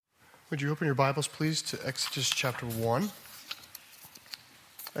Would you open your Bibles, please, to Exodus chapter 1?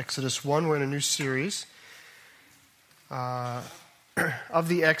 Exodus 1, we're in a new series of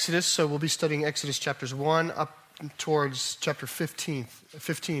the Exodus, so we'll be studying Exodus chapters 1 up towards chapter 15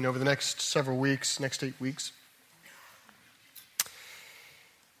 over the next several weeks, next 8 weeks.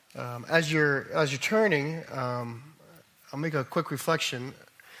 As you're turning, I'll make a quick reflection.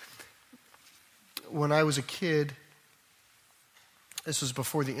 When I was a kid, this was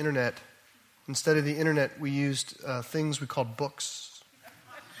before the internet. Instead of the internet, we used things we called books.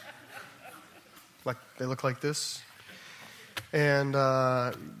 Like they look like this, and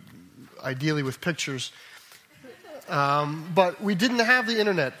ideally with pictures. But we didn't have the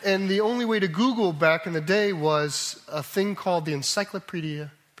internet, and the only way to Google back in the day was a thing called the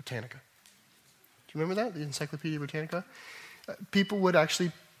Encyclopedia Britannica. Do you remember that, the Encyclopedia Britannica? People would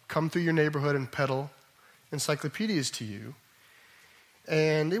actually come through your neighborhood and peddle encyclopedias to you.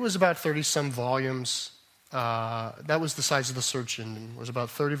 And it was about 30-some volumes. That was the size of the search engine. It was about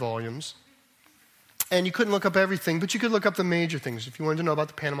 30 volumes. And you couldn't look up everything, but you could look up the major things. If you wanted to know about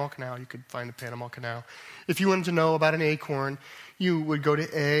the Panama Canal, you could find the Panama Canal. If you wanted to know about an acorn, you would go to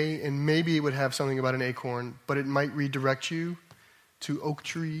A, and maybe it would have something about an acorn, but it might redirect you to oak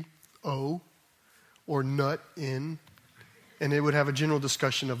tree O or nut N, and it would have a general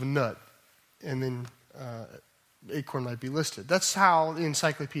discussion of a nut. And then acorn might be listed. That's how the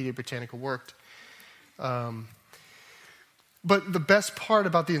Encyclopedia Britannica worked. But the best part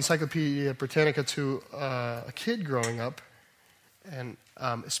about the Encyclopedia Britannica to a kid growing up, and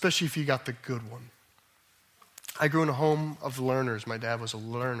especially if you got the good one. I grew in a home of learners. My dad was a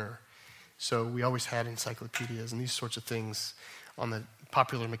learner. So we always had encyclopedias and these sorts of things on the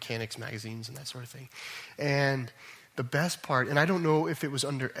Popular Mechanics magazines and that sort of thing. And the best part, and I don't know if it was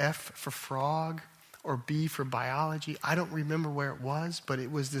under F for frog or B for biology. I don't remember where it was, but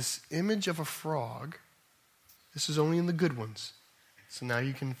it was this image of a frog. This is only in the good ones. So now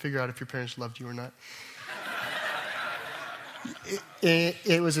you can figure out if your parents loved you or not.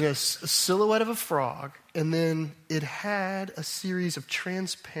 It was in a silhouette of a frog, and then it had a series of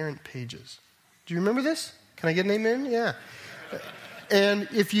transparent pages. Do you remember this? Can I get an amen? Yeah. And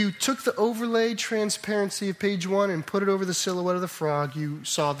if you took the overlay transparency of page 1 and put it over the silhouette of the frog, you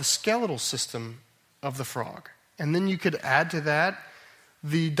saw the skeletal system of the frog. And then you could add to that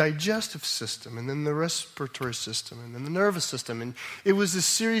the digestive system, and then the respiratory system, and then the nervous system. And it was this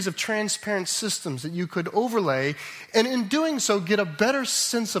series of transparent systems that you could overlay, and in doing so, get a better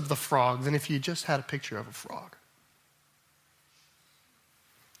sense of the frog than if you just had a picture of a frog.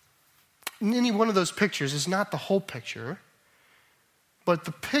 And any one of those pictures is not the whole picture, but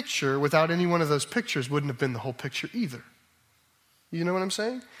the picture without any one of those pictures wouldn't have been the whole picture either. You know what I'm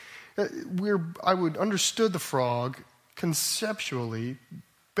saying? I would understood the frog conceptually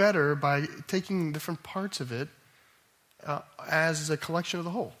better by taking different parts of it as a collection of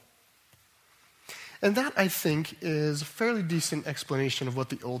the whole. And that, I think, is a fairly decent explanation of what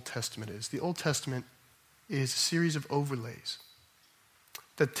the Old Testament is. The Old Testament is a series of overlays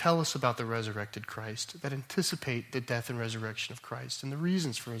that tell us about the resurrected Christ, that anticipate the death and resurrection of Christ and the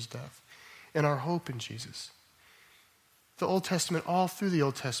reasons for his death and our hope in Jesus. The Old Testament, all through the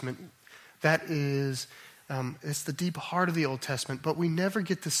Old Testament, that is, it's the deep heart of the Old Testament, but we never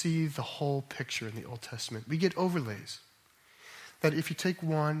get to see the whole picture in the Old Testament. We get overlays. That if you take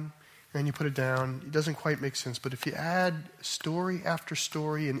one and you put it down, it doesn't quite make sense, but if you add story after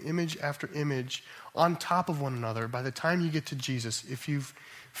story and image after image on top of one another, by the time you get to Jesus, if you're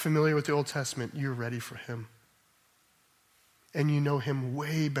familiar with the Old Testament, you're ready for him. And you know him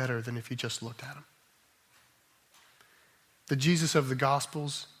way better than if you just looked at him. The Jesus of the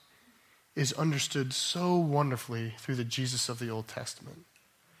Gospels is understood so wonderfully through the Jesus of the Old Testament.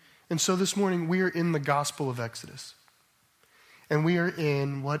 And so this morning, we are in the Gospel of Exodus. And we are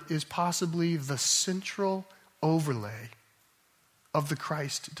in what is possibly the central overlay of the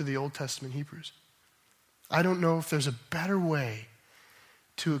Christ to the Old Testament Hebrews. I don't know if there's a better way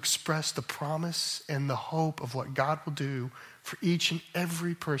to express the promise and the hope of what God will do for each and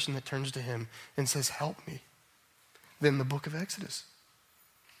every person that turns to him and says, help me, than the book of Exodus.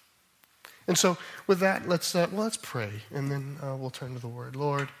 And so with that, let's pray, and then we'll turn to the word.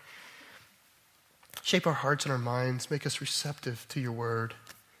 Lord, shape our hearts and our minds. Make us receptive to your word.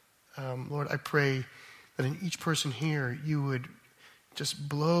 Lord, I pray that in each person here, you would just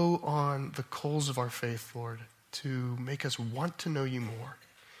blow on the coals of our faith, Lord, to make us want to know you more,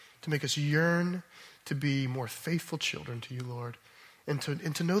 to make us yearn to be more faithful children to you, Lord, and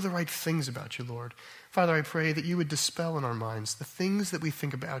to know the right things about you, Lord. Father, I pray that you would dispel in our minds the things that we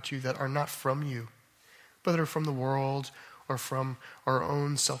think about you that are not from you, but that are from the world or from our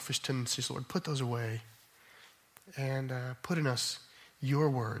own selfish tendencies, Lord. Put those away and put in us your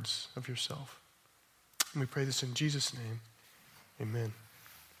words of yourself. And we pray this in Jesus' name. Amen.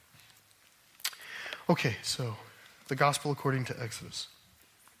 Okay, so the gospel according to Exodus,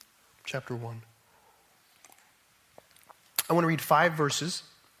 chapter 1. I want to read 5 verses.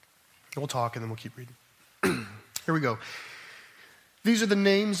 We'll talk and then we'll keep reading. Here we go. These are the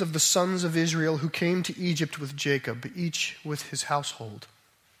names of the sons of Israel who came to Egypt with Jacob, each with his household: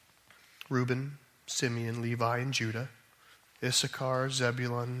 Reuben, Simeon, Levi, and Judah; Issachar,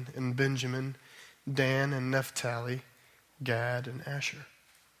 Zebulun, and Benjamin; Dan and Naphtali; Gad and Asher.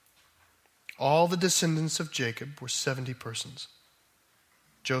 All the descendants of Jacob were 70 persons.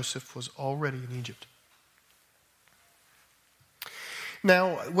 Joseph was already in Egypt.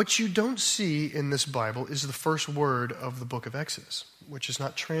 Now, what you don't see in this Bible is the first word of the book of Exodus, which is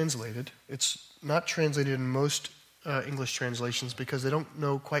not translated. It's not translated in most English translations because they don't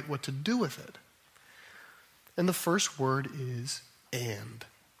know quite what to do with it. And the first word is "and."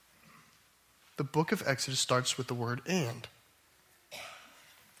 The book of Exodus starts with the word "and,"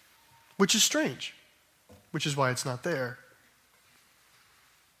 which is strange, which is why it's not there.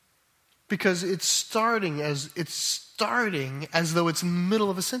 Because it's starting as though it's in the middle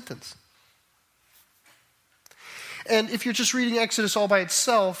of a sentence. And if you're just reading Exodus all by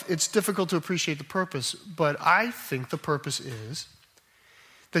itself, it's difficult to appreciate the purpose. But I think the purpose is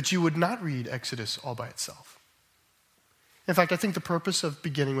that you would not read Exodus all by itself. In fact, I think the purpose of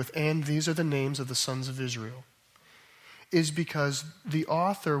beginning with "and these are the names of the sons of Israel" is because the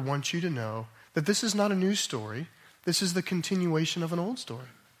author wants you to know that this is not a new story. This is the continuation of an old story.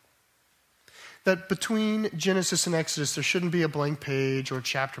 That between Genesis and Exodus, there shouldn't be a blank page or a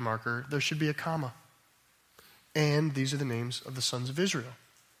chapter marker. There should be a comma. And these are the names of the sons of Israel.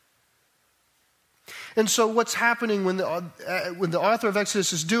 And so what's happening when the author of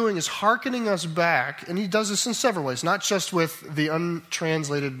Exodus is doing is hearkening us back, and he does this in several ways, not just with the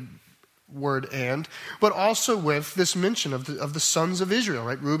untranslated word "and," but also with this mention of the sons of Israel,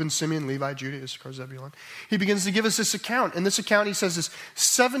 right? Reuben, Simeon, Levi, Judah, Issachar, Zebulun. He begins to give us this account. In this account, he says this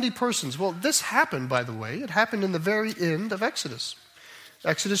 70 persons. Well, this happened, by the way. It happened in the very end of Exodus.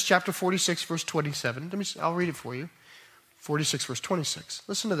 Exodus chapter 46, verse 27. I'll read it for you. 46, verse 26.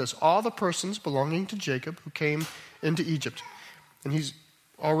 Listen to this. All the persons belonging to Jacob who came into Egypt. And he's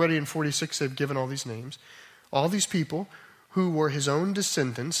already in 46, they've given all these names. All these people who were his own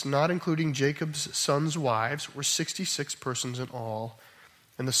descendants, not including Jacob's sons' wives, were 66 persons in all.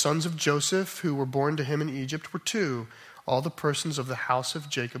 And the sons of Joseph, who were born to him in Egypt, were 2. All the persons of the house of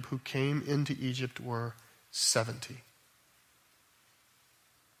Jacob who came into Egypt were 70.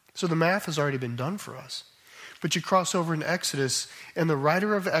 So the math has already been done for us. But you cross over into Exodus, and the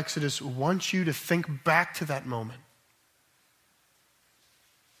writer of Exodus wants you to think back to that moment.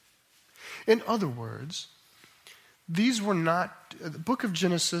 In other words, these were not, the book of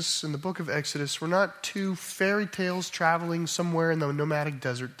Genesis and the book of Exodus were not 2 fairy tales traveling somewhere in the nomadic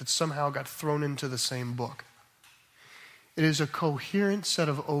desert that somehow got thrown into the same book. It is a coherent set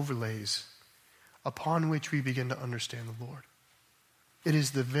of overlays upon which we begin to understand the Lord. It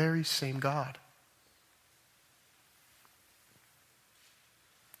is the very same God.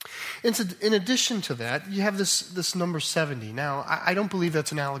 In addition to that, you have this number 70. Now, I don't believe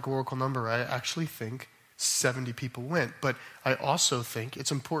that's an allegorical number. I actually think 70 people went. But I also think it's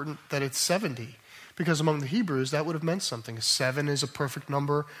important that it's 70. Because among the Hebrews, that would have meant something. 7 is a perfect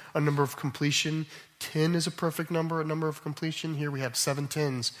number, a number of completion. 10 is a perfect number, a number of completion. Here we have 7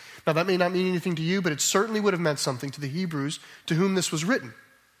 tens. Now, that may not mean anything to you, but it certainly would have meant something to the Hebrews to whom this was written.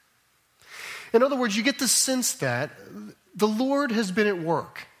 In other words, you get the sense that the Lord has been at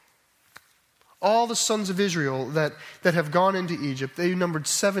work. All the sons of Israel that have gone into Egypt, they numbered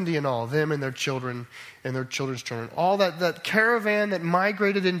 70 in all, them and their children and their children's children. All that caravan that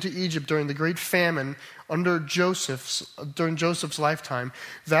migrated into Egypt during the great famine during Joseph's lifetime,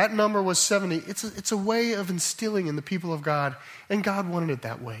 that number was 70. It's a way of instilling in the people of God, and God wanted it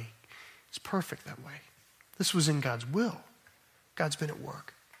that way. It's perfect that way. This was in God's will. God's been at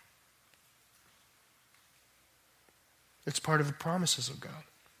work. It's part of the promises of God.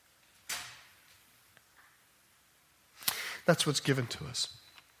 That's what's given to us.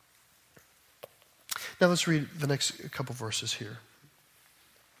 Now let's read the next couple verses here.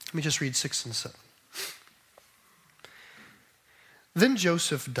 Let me just read 6 and 7. Then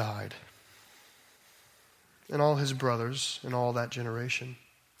Joseph died, and all his brothers, and all that generation.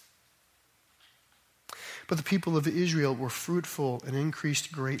 But the people of Israel were fruitful and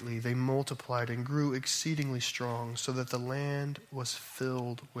increased greatly. They multiplied and grew exceedingly strong, so that the land was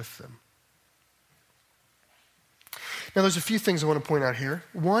filled with them. Now, there's a few things I want to point out here.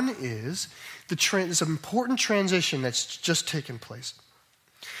 One is this important transition that's just taken place.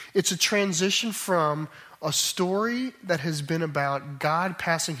 It's a transition from a story that has been about God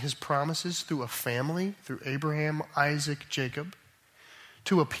passing his promises through a family, through Abraham, Isaac, Jacob,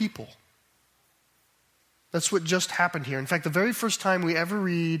 to a people. That's what just happened here. In fact, the very first time we ever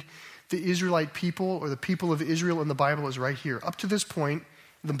read the Israelite people or the people of Israel in the Bible is right here. Up to this point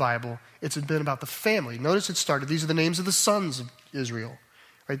in the Bible, it's been about the family. Notice it started, these are the names of the sons of Israel.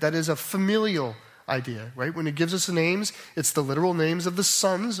 Right? That is a familial idea, right? When it gives us the names, it's the literal names of the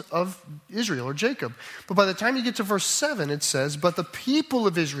sons of Israel or Jacob. But by the time you get to verse 7, it says, but the people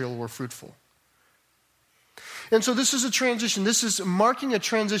of Israel were fruitful. And so this is a transition. This is marking a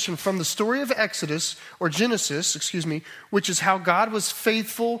transition from the story of Exodus, or Genesis, which is how God was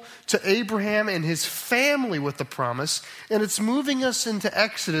faithful to Abraham and his family with the promise. And it's moving us into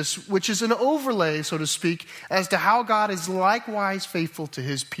Exodus, which is an overlay, so to speak, as to how God is likewise faithful to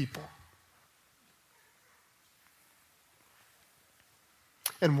his people.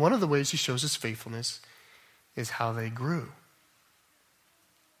 And one of the ways he shows his faithfulness is how they grew.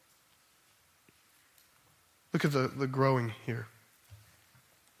 Look at the growing here.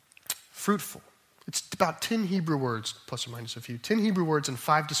 Fruitful. It's about 10 Hebrew words, plus or minus a few. 10 Hebrew words and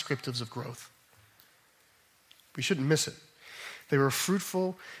 5 descriptives of growth. We shouldn't miss it. They were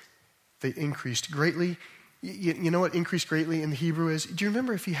fruitful. They increased greatly. You know what increased greatly in the Hebrew is? Do you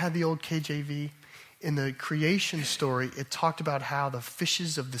remember if you had the old KJV? In the creation story, it talked about how the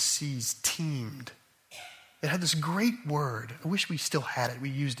fishes of the seas teemed. It had this great word. I wish we still had it. We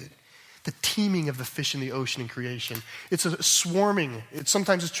used it. The teeming of the fish in the ocean in creation. It's a swarming.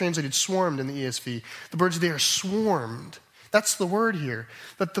 Sometimes it's translated swarmed in the ESV. The birds there swarmed. That's the word here.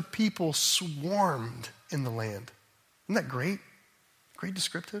 That the people swarmed in the land. Isn't that great? Great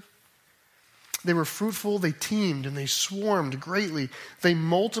descriptive. They were fruitful, they teemed, and they swarmed greatly. They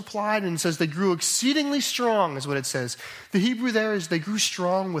multiplied, and it says they grew exceedingly strong, is what it says. The Hebrew there is they grew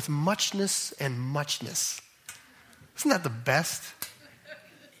strong with muchness and muchness. Isn't that the best?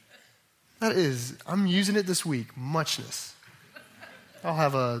 That is, I'm using it this week, muchness. I'll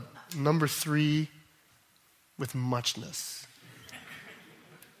have a number 3 with muchness.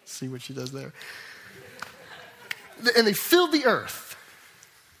 See what she does there. And they filled the earth.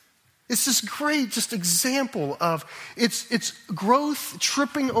 It's this great just example of it's growth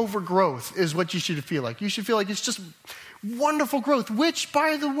tripping over growth is what you should feel like. You should feel like it's just wonderful growth, which,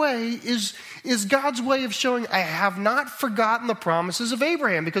 by the way, is God's way of showing I have not forgotten the promises of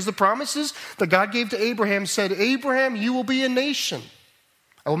Abraham, because the promises that God gave to Abraham said, Abraham, you will be a nation.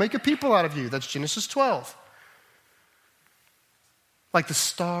 I will make a people out of you. That's Genesis 12. Like the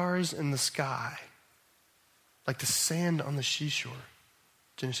stars in the sky, like the sand on the seashore.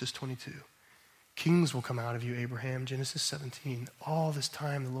 Genesis 22. Kings will come out of you, Abraham. Genesis 17. All this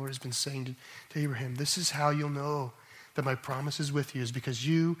time the Lord has been saying to Abraham, this is how you'll know that my promise is with you, is because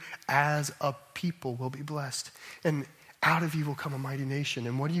you as a people will be blessed. And out of you will come a mighty nation.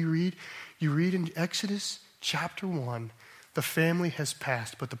 And what do you read? You read in Exodus chapter 1, the family has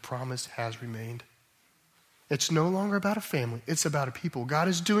passed, but the promise has remained. It's no longer about a family. It's about a people. God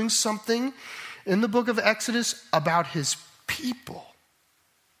is doing something in the book of Exodus about his people.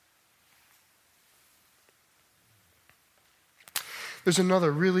 There's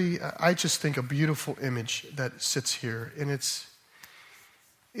another really, I just think, a beautiful image that sits here. And it's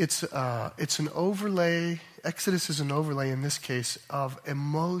an overlay, Exodus is an overlay in this case, of a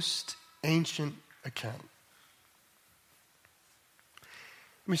most ancient account.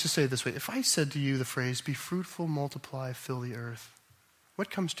 Let me just say it this way. If I said to you the phrase, be fruitful, multiply, fill the earth, what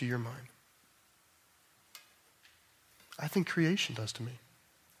comes to your mind? I think creation does to me.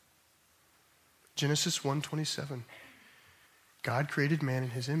 Genesis 1:27. God created man in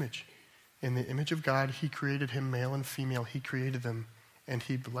his image. In the image of God, he created him, male and female. He created them. And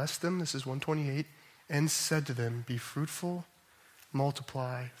he blessed them, this is 1:28, and said to them, be fruitful,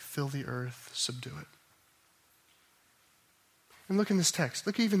 multiply, fill the earth, subdue it. And look in this text.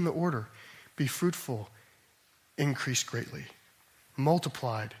 Look even the order. Be fruitful, increased greatly,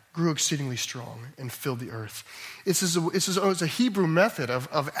 multiplied, grew exceedingly strong, and filled the earth. It's a Hebrew method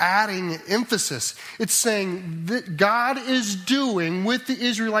of adding emphasis. It's saying that God is doing with the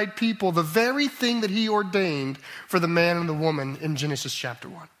Israelite people the very thing that he ordained for the man and the woman in Genesis chapter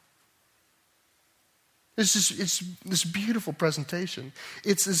 1. It's this beautiful presentation.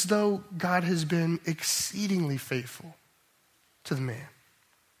 It's as though God has been exceedingly faithful to the man.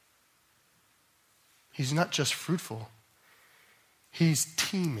 He's not just fruitful. He's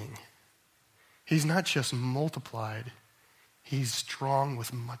teeming. He's not just multiplied. He's strong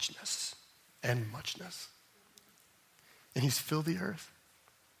with muchness and muchness. and he's filled the earth.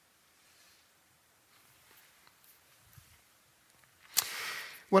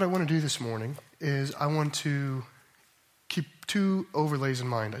 What I want to do this morning is I want to keep two overlays in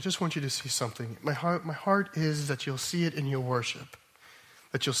mind. I just want you to see something. My heart is that you'll see it in your worship,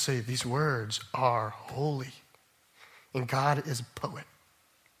 that you'll say, these words are holy, and God is a poet.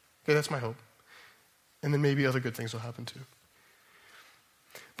 Okay, that's my hope. And then maybe other good things will happen too.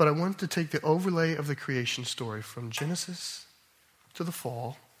 But I want to take the overlay of the creation story from Genesis to the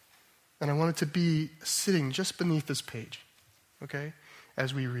fall, and I want it to be sitting just beneath this page, okay,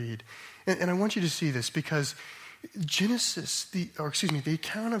 as we read. And I want you to see this because the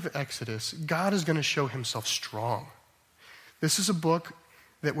account of Exodus, God is going to show himself strong. This is a book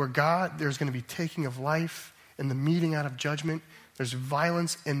that where there's going to be taking of life and the meting out of judgment. There's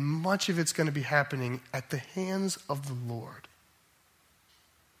violence, and much of it's going to be happening at the hands of the Lord.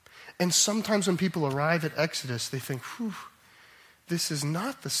 And sometimes when people arrive at Exodus, they think, this is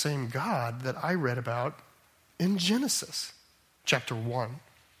not the same God that I read about in Genesis chapter 1.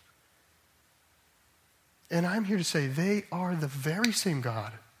 And I'm here to say they are the very same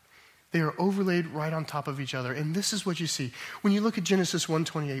God. They are overlaid right on top of each other. And this is what you see. When you look at Genesis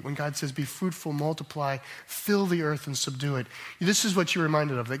 1:28, when God says, be fruitful, multiply, fill the earth and subdue it, this is what you're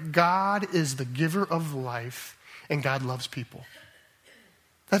reminded of, that God is the giver of life and God loves people.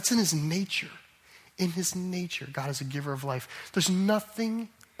 That's in his nature. In his nature, God is a giver of life. There's nothing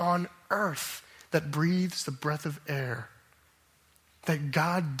on earth that breathes the breath of air that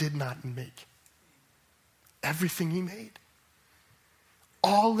God did not make. Everything he made.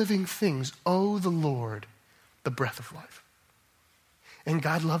 All living things owe the Lord the breath of life. And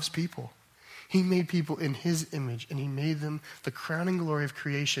God loves people. He made people in his image, and he made them the crowning glory of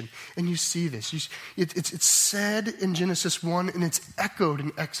creation. And you see this. It's said in Genesis 1, and it's echoed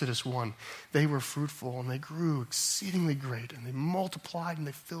in Exodus 1. They were fruitful, and they grew exceedingly great, and they multiplied, and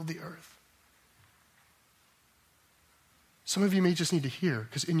they filled the earth. Some of you may just need to hear,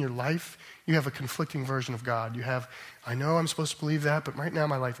 because in your life, you have a conflicting version of God. You have, I know I'm supposed to believe that, but right now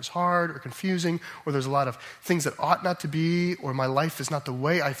my life is hard or confusing, or there's a lot of things that ought not to be, or my life is not the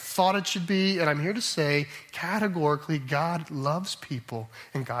way I thought it should be. And I'm here to say, categorically, God loves people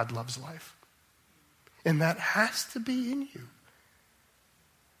and God loves life. And that has to be in you.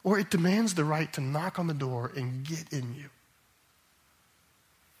 Or it demands the right to knock on the door and get in you.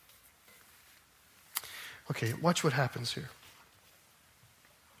 Okay, watch what happens here.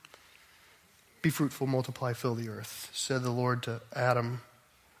 Be fruitful, multiply, fill the earth, said the Lord to Adam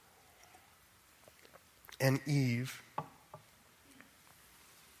and Eve.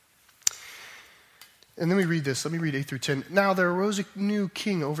 And then we read this. Let me read 8 through 10. Now there arose a new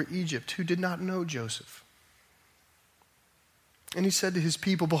king over Egypt who did not know Joseph. And he said to his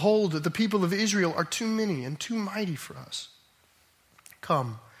people, behold, the people of Israel are too many and too mighty for us.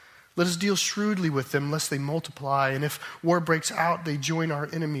 Come, let us deal shrewdly with them, lest they multiply. And if war breaks out, they join our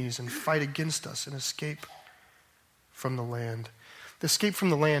enemies and fight against us and escape from the land. The escape from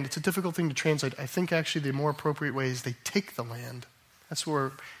the land, it's a difficult thing to translate. I think actually the more appropriate way is they take the land. That's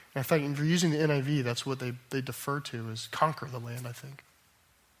where, I think if you're using the NIV, that's what they defer to is conquer the land, I think.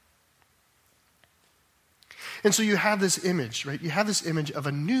 And so you have this image, right? You have this image of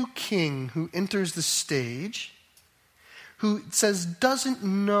a new king who enters the stage, who says doesn't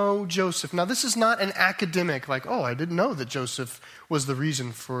know Joseph. Now, this is not an academic, like, oh, I didn't know that Joseph was the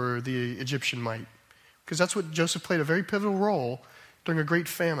reason for the Egyptian might. Because that's what Joseph played a very pivotal role during a great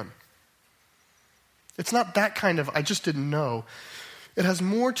famine. It's not that kind of, I just didn't know. It has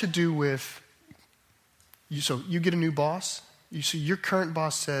more to do with, so you get a new boss. You see, your current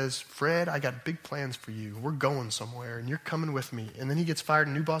boss says, Fred, I got big plans for you. We're going somewhere, and you're coming with me. And then he gets fired,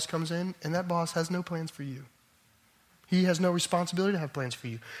 and a new boss comes in, and that boss has no plans for you. He has no responsibility to have plans for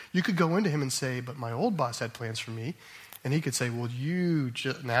you. You could go into him and say, but my old boss had plans for me. And he could say, well,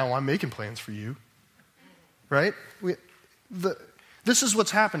 now I'm making plans for you. Right? This is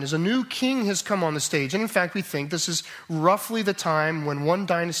what's happened, is a new king has come on the stage. And in fact, we think this is roughly the time when one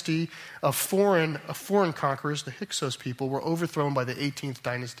dynasty of foreign conquerors, the Hyksos people, were overthrown by the 18th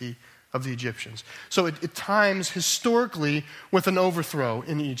dynasty of the Egyptians. So it times historically with an overthrow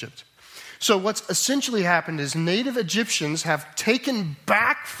in Egypt. So what's essentially happened is native Egyptians have taken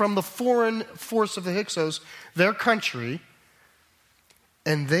back from the foreign force of the Hyksos their country,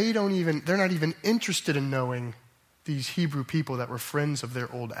 and they're not even interested in knowing these Hebrew people that were friends of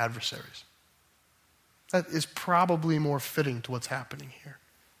their old adversaries. That is probably more fitting to what's happening here.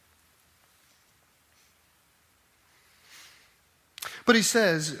 But he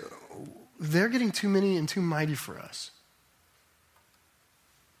says, they're getting too many and too mighty for us.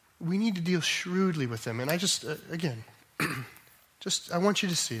 We need to deal shrewdly with them. And I just, again, I want you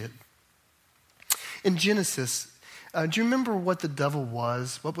to see it. In Genesis, do you remember what the devil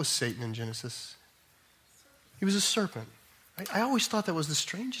was? What was Satan in Genesis? He was a serpent. Right? I always thought that was the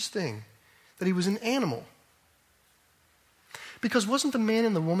strangest thing, that he was an animal. Because wasn't the man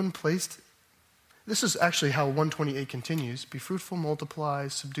and the woman placed? This is actually how 128 continues. Be fruitful, multiply,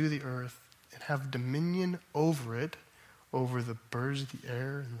 subdue the earth, and have dominion over it, over the birds of the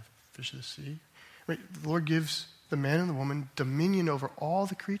air and the fish of the sea. Right? The Lord gives the man and the woman dominion over all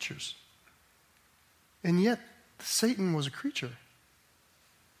the creatures. And yet, Satan was a creature.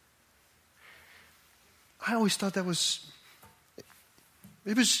 I always thought it was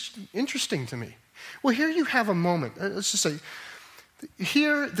interesting to me. Well, here you have a moment. Let's just say,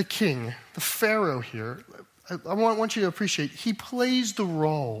 here the king, the Pharaoh here, I want you to appreciate, he plays the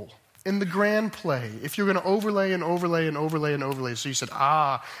role in the grand play. If you're going to overlay and overlay and overlay and overlay, so you said,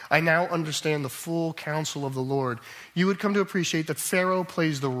 I now understand the full counsel of the Lord, you would come to appreciate that Pharaoh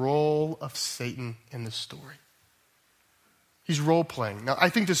plays the role of Satan in this story. He's role-playing. Now, I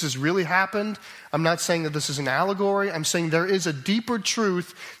think this has really happened. I'm not saying that this is an allegory. I'm saying there is a deeper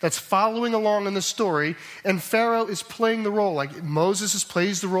truth that's following along in the story, and Pharaoh is playing the role. Like Moses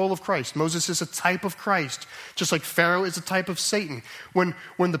plays the role of Christ. Moses is a type of Christ, just like Pharaoh is a type of Satan. When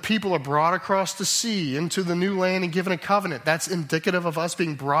the people are brought across the sea into the new land and given a covenant, that's indicative of us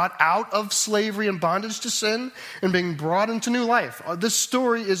being brought out of slavery and bondage to sin and being brought into new life. This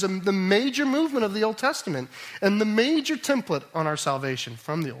story is the major movement of the Old Testament and the major template on our salvation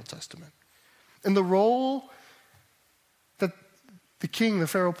from the Old Testament. And the role that the king, the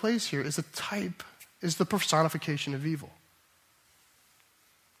Pharaoh, plays here is the personification of evil.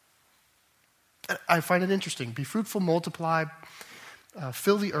 I find it interesting. Be fruitful, multiply,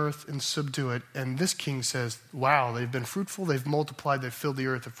 fill the earth and subdue it. And this king says, wow, they've been fruitful, they've multiplied, they've filled the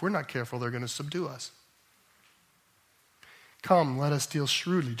earth. If we're not careful, they're going to subdue us. Come, let us deal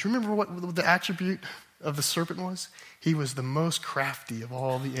shrewdly. Do you remember what the attribute of the serpent was? He was the most crafty of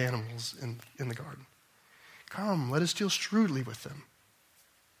all the animals in the garden. Come, let us deal shrewdly with them.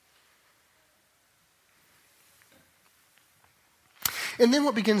 And then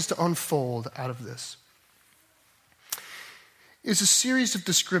what begins to unfold out of this is a series of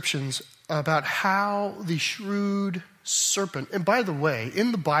descriptions about how the shrewd serpent, and by the way,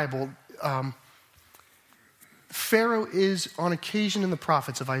 in the Bible, Pharaoh is on occasion in the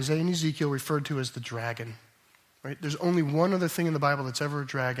prophets of Isaiah and Ezekiel referred to as the dragon. Right? There's only one other thing in the Bible that's ever a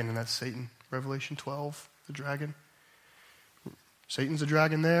dragon, and that's Satan. Revelation 12, the dragon. Satan's the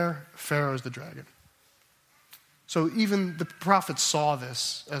dragon there, Pharaoh's the dragon. So even the prophets saw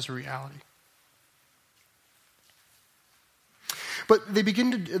this as a reality. But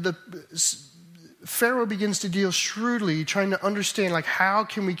Pharaoh begins to deal shrewdly, trying to understand, like, how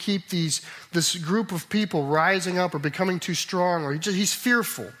can we keep this group of people rising up or becoming too strong, or he's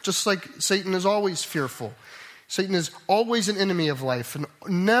fearful, just like Satan is always fearful. Satan is always an enemy of life and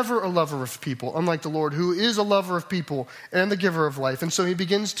never a lover of people, unlike the Lord, who is a lover of people and the giver of life. And so he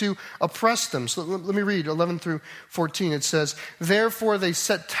begins to oppress them. So let me read 11 through 14. It says, therefore they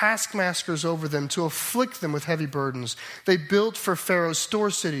set taskmasters over them to afflict them with heavy burdens. They built for Pharaoh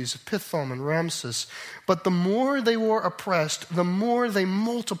store cities, Pithom and Ramses. But the more they were oppressed, the more they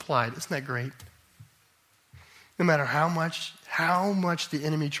multiplied. Isn't that great? No matter how much the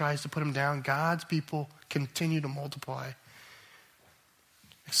enemy tries to put them down, God's people continue to multiply.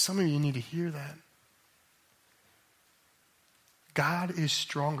 Some of you need to hear that. God is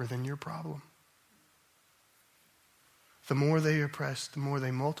stronger than your problem. The more they oppressed, the more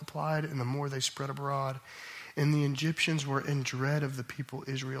they multiplied, and the more they spread abroad. And the Egyptians were in dread of the people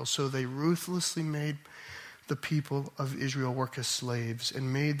Israel, so they ruthlessly made the people of Israel work as slaves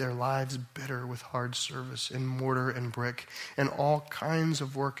and made their lives bitter with hard service in mortar and brick and all kinds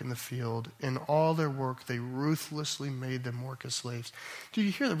of work in the field. In all their work, they ruthlessly made them work as slaves. Do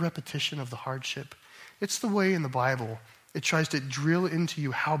you hear the repetition of the hardship? It's the way in the Bible it tries to drill into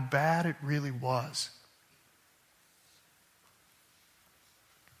you how bad it really was.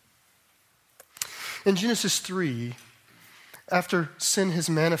 In Genesis 3, after sin has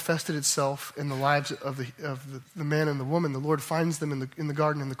manifested itself in the lives of the man and the woman, the Lord finds them in the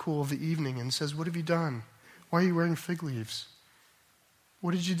garden in the cool of the evening and says, what have you done? Why are you wearing fig leaves?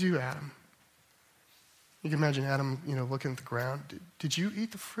 What did you do, Adam? You can imagine Adam, looking at the ground. Did you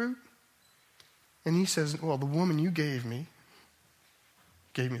eat the fruit? And he says, well, the woman you gave me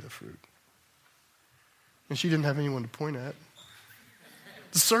the fruit. And she didn't have anyone to point at.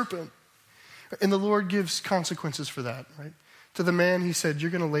 The serpent. And the Lord gives consequences for that, right? To the man, he said, you're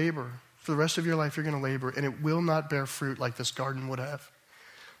going to labor. For the rest of your life, you're going to labor, and it will not bear fruit like this garden would have.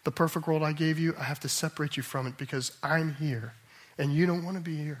 The perfect world I gave you, I have to separate you from it because I'm here and you don't want to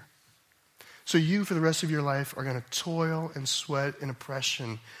be here. So you, for the rest of your life, are going to toil and sweat in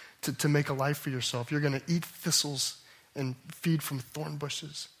oppression to make a life for yourself. You're going to eat thistles and feed from thorn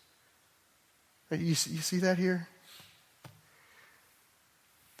bushes. You see that here?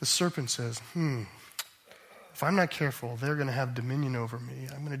 The serpent says, if I'm not careful, they're going to have dominion over me.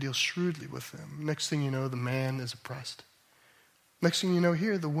 I'm going to deal shrewdly with them. Next thing you know, the man is oppressed. Next thing you know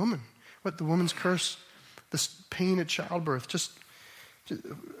here, the woman. What? The woman's curse, this pain at childbirth. Just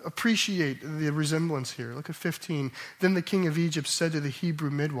appreciate the resemblance here. Look at 15. Then the king of Egypt said to the Hebrew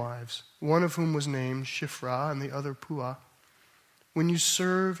midwives, one of whom was named Shiphrah and the other Puah, when you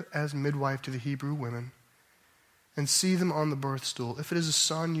serve as midwife to the Hebrew women and see them on the birth stool, if it is a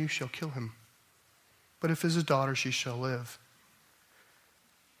son, you shall kill him. But if it is a daughter, she shall live.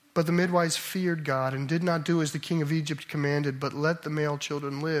 But the midwives feared God and did not do as the king of Egypt commanded, but let the male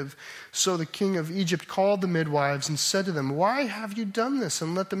children live. So the king of Egypt called the midwives and said to them, why have you done this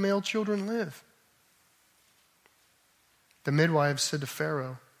and let the male children live? The midwives said to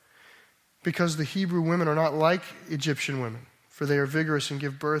Pharaoh, because the Hebrew women are not like Egyptian women, for they are vigorous and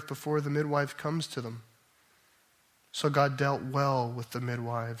give birth before the midwife comes to them. So God dealt well with the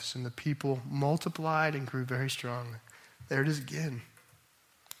midwives, and the people multiplied and grew very strong. There it is again.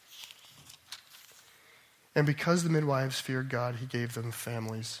 And because the midwives feared God, he gave them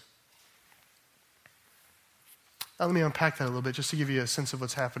families. Now let me unpack that a little bit just to give you a sense of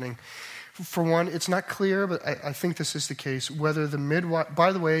what's happening. For one, it's not clear, but I think this is the case, whether the midwife...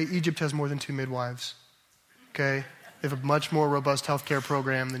 By the way, Egypt has more than 2 midwives. Okay? They have a much more robust healthcare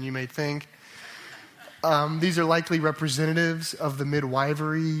program than you may think. These are likely representatives of the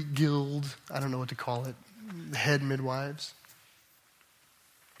midwifery guild. I don't know what to call it. Head midwives.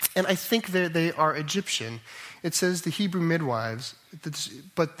 And I think that they are Egyptian. It says the Hebrew midwives,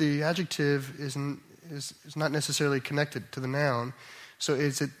 but the adjective is not necessarily connected to the noun. So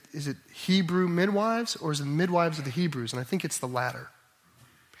is it Hebrew midwives or is it midwives of the Hebrews? And I think it's the latter.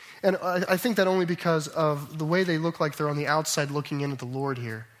 And I think that only because of the way they look like they're on the outside looking in at the Lord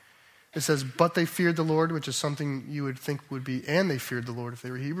here. It says, but they feared the Lord, which is something you would think would be, and they feared the Lord if they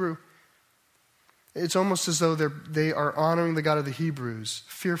were Hebrew. It's almost as though they are honoring the God of the Hebrews,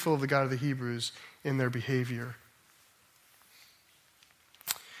 fearful of the God of the Hebrews in their behavior.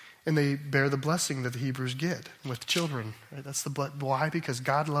 And they bear the blessing that the Hebrews get with children. Right? That's why? Because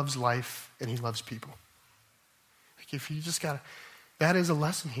God loves life and he loves people. Like if you just got that is a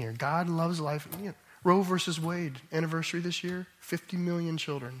lesson here. God loves life. Roe versus Wade, anniversary this year, 50 million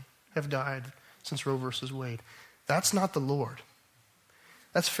children have died since Roe versus Wade. That's not the Lord.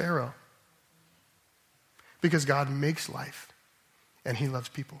 That's Pharaoh. Because God makes life and he loves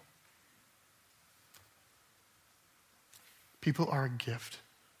people. People are a gift.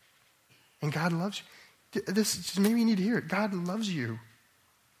 And God loves you. This maybe you need to hear it. God loves you.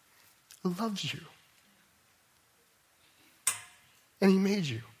 Loves you. And he made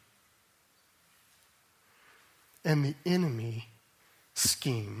you. And the enemy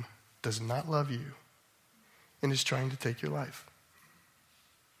scheme does not love you and is trying to take your life.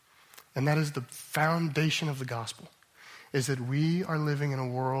 And that is the foundation of the gospel, is that we are living in a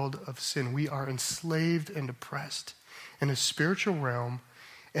world of sin. We are enslaved and oppressed in a spiritual realm,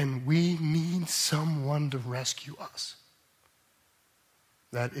 and we need someone to rescue us.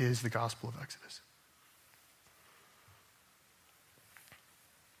 That is the gospel of Exodus.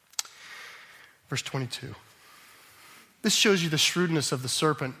 Verse 22. This shows you the shrewdness of the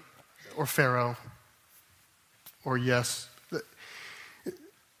serpent, or Pharaoh, or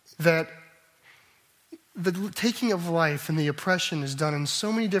that the taking of life and the oppression is done in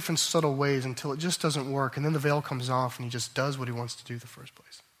so many different subtle ways until it just doesn't work, and then the veil comes off and he just does what he wants to do in the first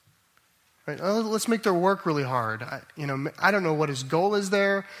place. Right? Let's make their work really hard. I don't know what his goal is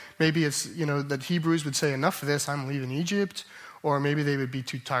there. Maybe it's that Hebrews would say, enough of this, I'm leaving Egypt, or maybe they would be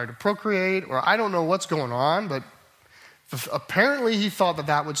too tired to procreate, or I don't know what's going on, but apparently he thought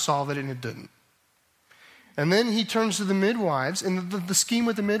that would solve it, and it didn't. And then he turns to the midwives, and the scheme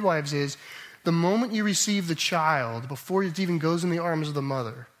with the midwives is, the moment you receive the child, before it even goes in the arms of the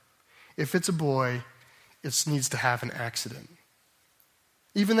mother, if it's a boy, it needs to have an accident.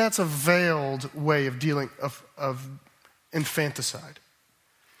 Even that's a veiled way of dealing of infanticide.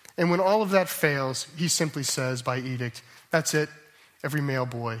 And when all of that fails, he simply says by edict, that's it, every male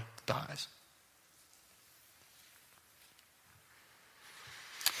boy dies.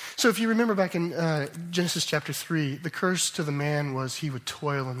 So if you remember back in Genesis chapter 3, the curse to the man was he would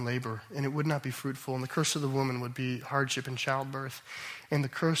toil and labor, and it would not be fruitful. And the curse to the woman would be hardship and childbirth. And the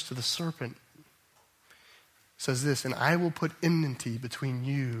curse to the serpent says this, and I will put enmity between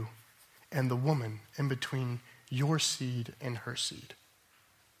you and the woman, and between your seed and her seed.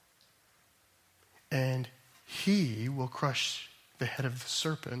 And he will crush the head of the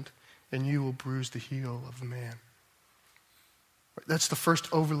serpent, and you will bruise the heel of the man. That's the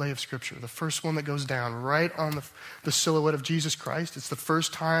first overlay of Scripture, the first one that goes down right on the silhouette of Jesus Christ. It's the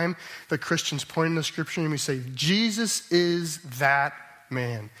first time that Christians point in the Scripture and we say, Jesus is that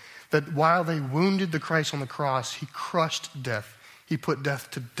man. That while they wounded the Christ on the cross, he crushed death. He put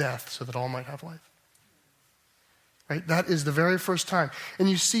death to death so that all might have life. Right? That is the very first time. And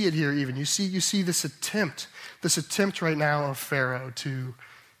you see it here even. You see this attempt right now of Pharaoh to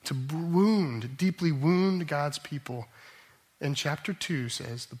deeply wound God's people. And chapter 2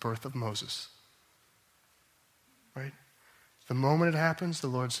 says the birth of Moses. Right? The moment it happens, the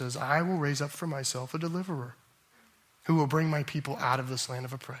Lord says, I will raise up for myself a deliverer who will bring my people out of this land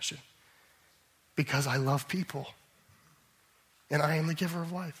of oppression. Because I love people. And I am the giver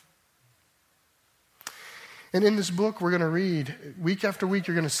of life. And in this book, we're going to read, week after week,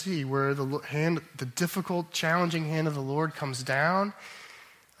 you're going to see where the difficult, challenging hand of the Lord comes down.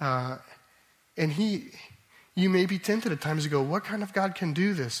 And you may be tempted at times to go, what kind of God can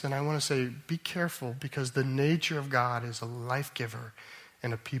do this? And I want to say, be careful, because the nature of God is a life giver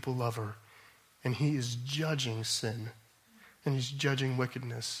and a people lover. And he is judging sin. And he's judging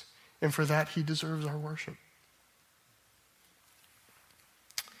wickedness. And for that, he deserves our worship.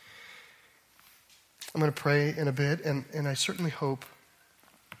 I'm going to pray in a bit, and I certainly hope,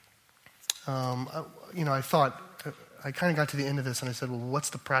 I thought, I kind of got to the end of this, and I said, well, what's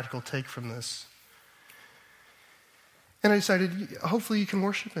the practical take from this? And I decided, hopefully you can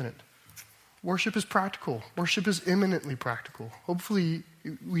worship in it. Worship is practical. Worship is eminently practical. Hopefully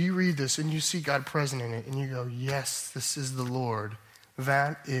you read this and you see God present in it, and you go, yes, this is the Lord.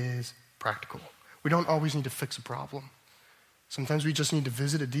 That is practical. We don't always need to fix a problem. Sometimes we just need to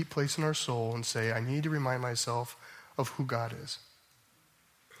visit a deep place in our soul and say, I need to remind myself of who God is.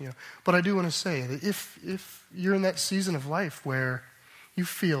 But I do want to say that if you're in that season of life where you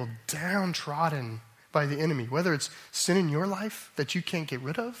feel downtrodden by the enemy, whether it's sin in your life that you can't get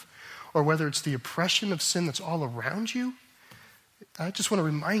rid of, or whether it's the oppression of sin that's all around you, I just want to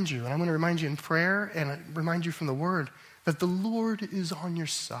remind you, and I'm going to remind you in prayer and I remind you from the Word, that the Lord is on your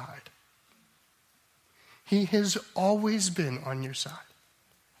side. He has always been on your side.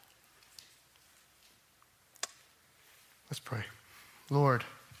 Let's pray. Lord,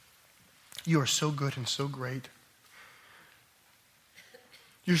 you are so good and so great.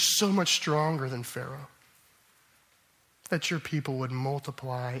 You're so much stronger than Pharaoh. That your people would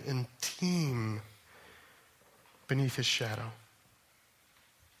multiply and teem beneath his shadow.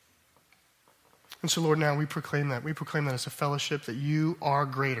 And so, Lord, now we proclaim that. We proclaim that as a fellowship, that you are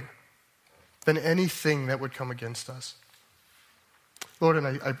greater than anything that would come against us. Lord,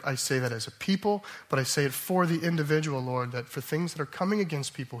 and I say that as a people, but I say it for the individual, Lord, that for things that are coming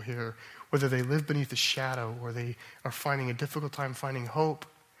against people here, whether they live beneath the shadow, or they are finding a difficult time finding hope,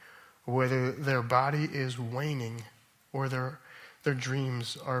 or whether their body is waning, or their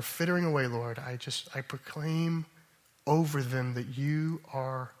dreams are frittering away, Lord, I proclaim over them that you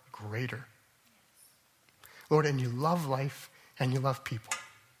are greater. Lord, and you love life and you love people.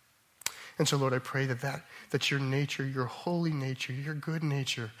 And so, Lord, I pray that your nature, your holy nature, your good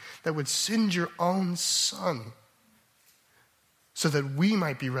nature, that would send your own Son so that we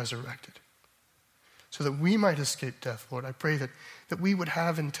might be resurrected, so that we might escape death, Lord. I pray that we would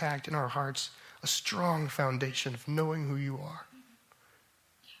have intact in our hearts a strong foundation of knowing who you are,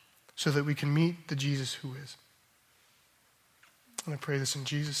 so that we can meet the Jesus who is. And I pray this in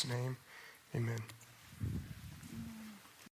Jesus' name, amen.